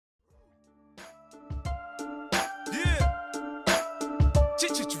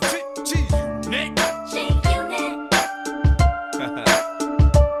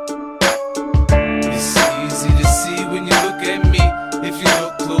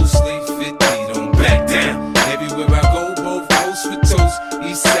closely, 50, don't back down. Everywhere I go, both coast with toast.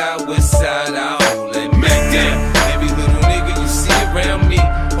 East side, west side, I hold that Mac down. Every little nigga you see around me,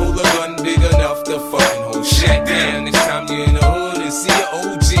 hold a gun big enough to fucking hold Shack down. Next time you in the hood and see an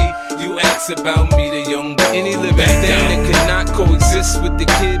OG, you ask about me, the young boy. Any living thing that could not coexist with the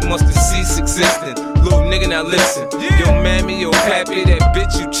kid must have ceased existing. Little nigga, now listen. Yo mammy, yo pappy, that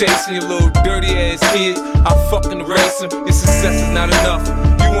bitch you chasing, your little dirty ass kid, I fucking erase him. Your success is not enough,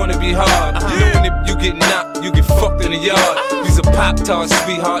 you wanna be hard. Knowing if you get knocked, you get fucked in the yard. You's a Pop-Tart,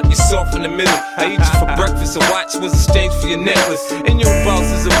 sweetheart, you soft in the middle. I eat you for breakfast, a watch was exchanged for your necklace. And your boss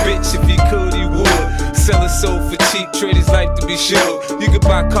is a bitch, if he could, he would. Sell his soul for cheap, trade his life to be sure. You could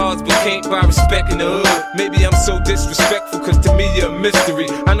buy cars, but can't buy respect in the hood. Maybe I'm so disrespectful, cause to me you're a mystery.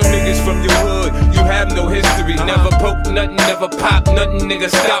 I know niggas from your hood, you have no history. Never poke nothing, never pop nothing, nigga,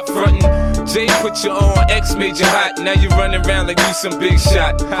 stop frontin'. Jay put you on, X made you hot. Now you running around like you some big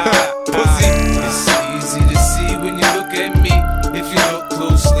shot. Pussy. It's easy to see when you look at me. If you look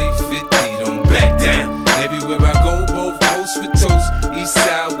closely, 50, don't back down. Everywhere I go, both coast with toast. East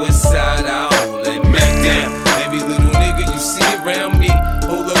side, west side, I hold that Mac down. Every little nigga you see around me,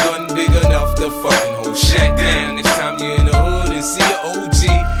 hold a gun big enough to fucking hold Shack down. Next time you in the hood and see an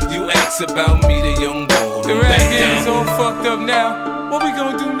OG, you ask about me, the young boy. The rap game's all fucked up now. What we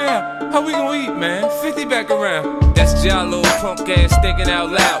gonna do now? How we gonna eat, man? 50 back around. That's Jalo, punk ass thinking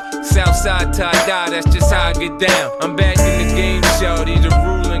out loud. Southside tie-dye, that's just how I get down. I'm back in the game, shawty, to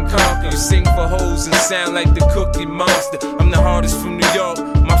rule and conquer. You sing for hoes and sound like the Cookie Monster. I'm the hardest from New York,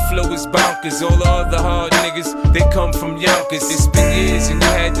 my flow is bonkers. All the other hard niggas, they come from Yonkers. It's been years and you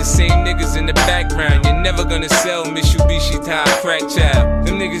had the same niggas in the background. You're never gonna sell Mitsubishi to a crack child.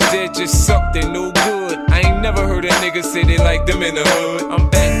 Them niggas there just suck, they no good. I ain't never heard a nigga say they like them in the hood. I'm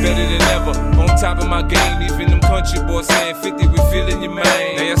back better than ever, on top of my game. Even them country boys saying 50, we feeling your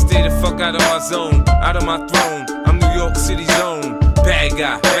man. Now y'all stay the fuck out of my zone, out of my throne. I'm New York City's own bad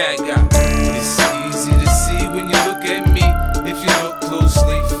guy, bad guy. It's easy to see when you look at me. If you look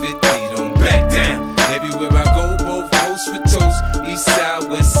closely, 50, don't back down. Everywhere I go, both coast with toast. East side,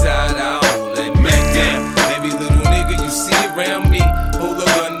 west side, I hold that Mac down. Every little nigga you see around me, hold a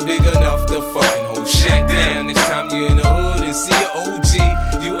gun big enough to fucking hold Shack down. Next time you in the hood and see an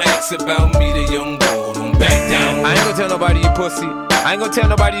OG, you ask about me, the young boy, don't back down. I ain't gonna tell nobody you pussy. I ain't gonna tell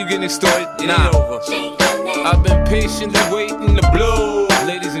nobody you getting extorted. It ain't over. I've been patiently waiting to blow.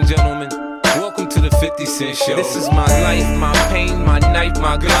 Ladies and gentlemen, welcome to the 50 Cent Show. This is my life, my pain, my knife,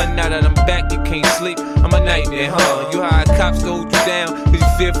 my gun. Now that I'm back, you can't sleep. I'm a nightmare, huh? You hide cops hold you down, cause you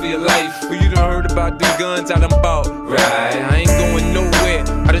fear for your life. But you done heard about the guns I done bought. Right, I ain't going nowhere.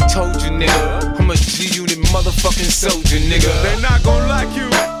 I done told you, nigga. I'm a G-Unit motherfucking soldier, nigga. They're not gonna like you.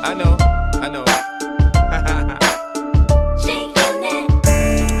 I know, I know.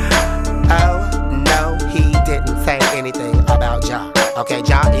 Anything about Ja. Okay,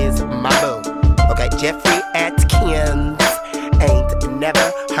 Ja is my boo. Okay, Jeffrey Atkins ain't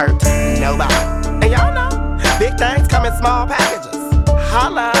never hurt nobody. And y'all know, big things come in small packages.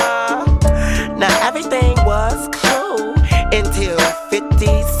 Holla. Now everything was cool until 50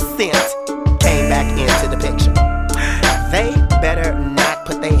 Cent came back into the picture. They better not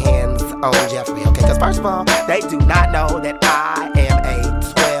put their hands on Jeffrey, okay? Because first of all, they do not know that I am a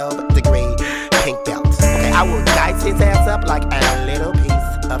 12-degree pink belt. I will dice his ass up like a little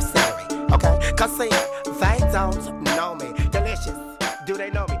piece of celery, okay? Cause see, they don't know me. Delicious, do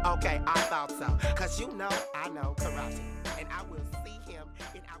they know me? Okay, I thought so. Cause you know I know karate. And I will see him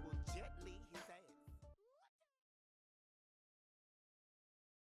and I will gently his ass.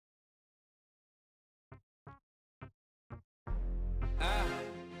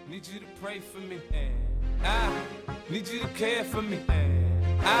 I need you to pray for me. I need you to care for me.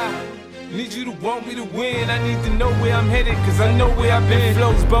 I need you to want me to win. I need to know where I'm headed, cause I know where I've been.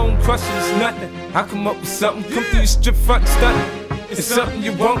 Flows, bone crushing, it's nothing. I come up with something, come through your strip front and stunting. It's something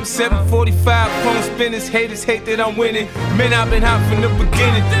you want. 745 chrome spinners, haters hate that I'm winning. Man, I've been hot from the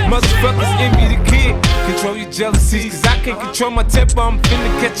beginning. Motherfuckers envy the kid. Control your jealousies, cause I can't control my temper. I'm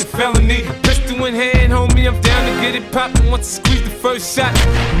finna catch a felony. Pistol in hand, homie, I'm down to get it poppin'. Once I squeeze the first shot,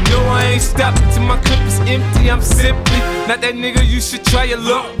 you know I ain't stopping till my clip is empty. I'm simply not that nigga you should try your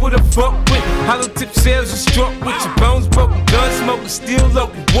luck with a fuck with. Hollow tip shells you struck with, your bones broken, gun smoking, still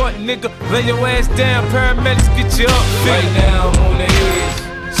local. What nigga? Lay your ass down, paramedics get you up. Right now I'm on the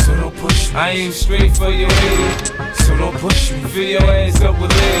edge, so don't push me. I aim straight for your head, so don't push me. Fill your ass up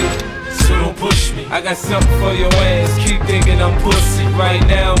with lead, so don't push me. I got something for your ass, keep thinking I'm pussy. Right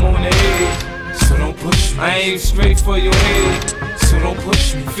now I'm on the edge, so don't push me. I aim straight for your head, so don't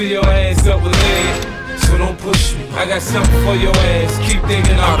push me. Fill your ass up with lead, so don't push me. I got something for your ass, keep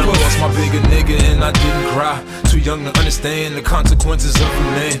thinking I I'm done lost pussy. my bigger nigga and I didn't cry. Too young to understand the consequences of a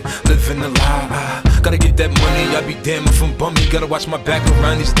man living a lie. Gotta get that money, I be damned if I'm bummy. Gotta watch my back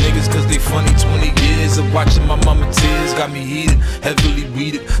around these niggas cause they funny. 20 years of watching my mama tears got me heated, heavily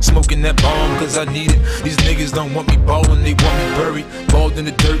weeded, smoking that bomb cause I need it. These niggas don't want me ballin', they want me buried, balled in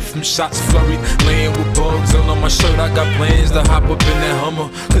the dirt from shots flurried, laying with bugs all on my shirt. I got plans to hop up in that Hummer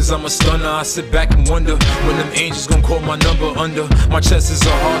cause I'm a stunner. I sit back and wonder when them angels gon' call my number under. My chest is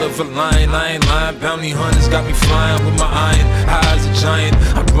the heart of a lion, I ain't lying. Bounty hunters got me flying with my iron, high as a giant.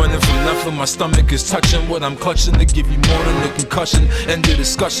 I'm running from nothing, my stomach is touching what I'm clutching to give you more than a concussion. End of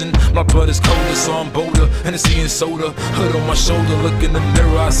discussion, my blood is colder so I'm bolder. Hennessy and soda, hood on my shoulder, look in the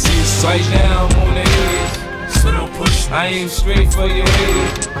mirror, I see a soldier. Right now I'm on the edge, so don't push me. I aim straight for your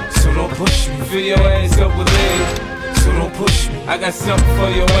head, so don't push me. Fill your ass up with lead, so don't push me. I got something for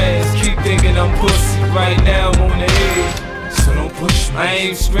your ass, keep thinking I'm pussy. Right now I'm on the edge, so don't push me. I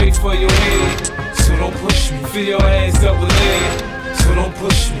aim straight for your head, so don't push me. Fill your ass up with lead, so don't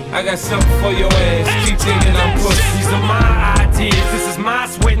push me. I got something for your ass, keep thinking I'm pussy. These are my ideas, this is my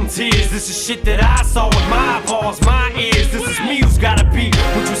sweat and tears. This is shit that I saw with my eyeballs, my ears. This is me who's gotta be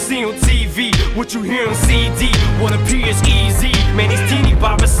what you see on TV, what you hear on CD, what appears easy. Man, these teeny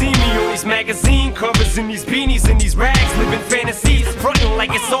boppers see me on these magazine covers, in these beanies, in these rags, living fantasies, frontin'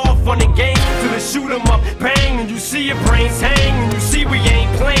 like it's all fun and games, till they shoot 'em up, bang, and you see your brains hang, and you see we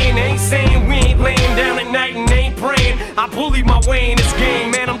ain't playing, ain't saying we ain't laying down at night and ain't praying. I bully my way in this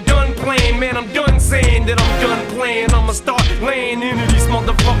game, man, I'm done playing, man, I'm done saying that I'm done playing. I'ma start laying into these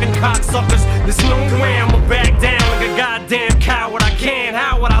motherfucking cocksuckers. There's no way I'ma back down like a goddamn coward. I can't,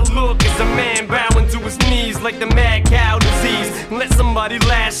 how would I look as a man bowing to his knees like the mad cow disease? Let somebody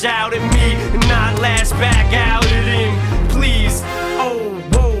lash out at me and not lash back out at him, please. Oh,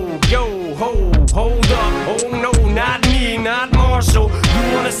 whoa, yo, hold up, oh no, not me, not Marshall.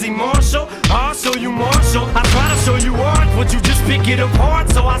 You wanna see Marshall? I'll show you Marshall. I try to show you art, but you just pick it apart.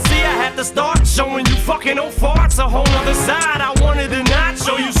 So I see I had to start showing you fucking old farts. A whole nother side I wanted to not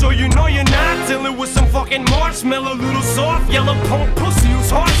show you, so you know you're not dealing with some fucking marshmallow, little soft yellow punk pussy whose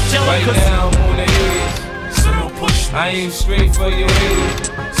heart's jello. Right now I'm on the edge, so don't push me. I aim straight for your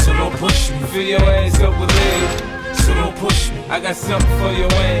head, so don't push me. Fill your ass up with lead, so don't push me. I got something for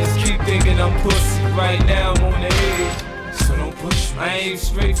your ass, keep thinking I'm pussy. Right now I'm on the edge, so don't push me. I aim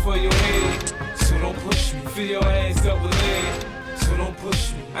straight for your head, so don't push me. Fill your ass up with lead, so don't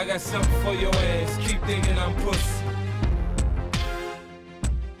push me. I got something for your ass, keep thinking I'm pussy.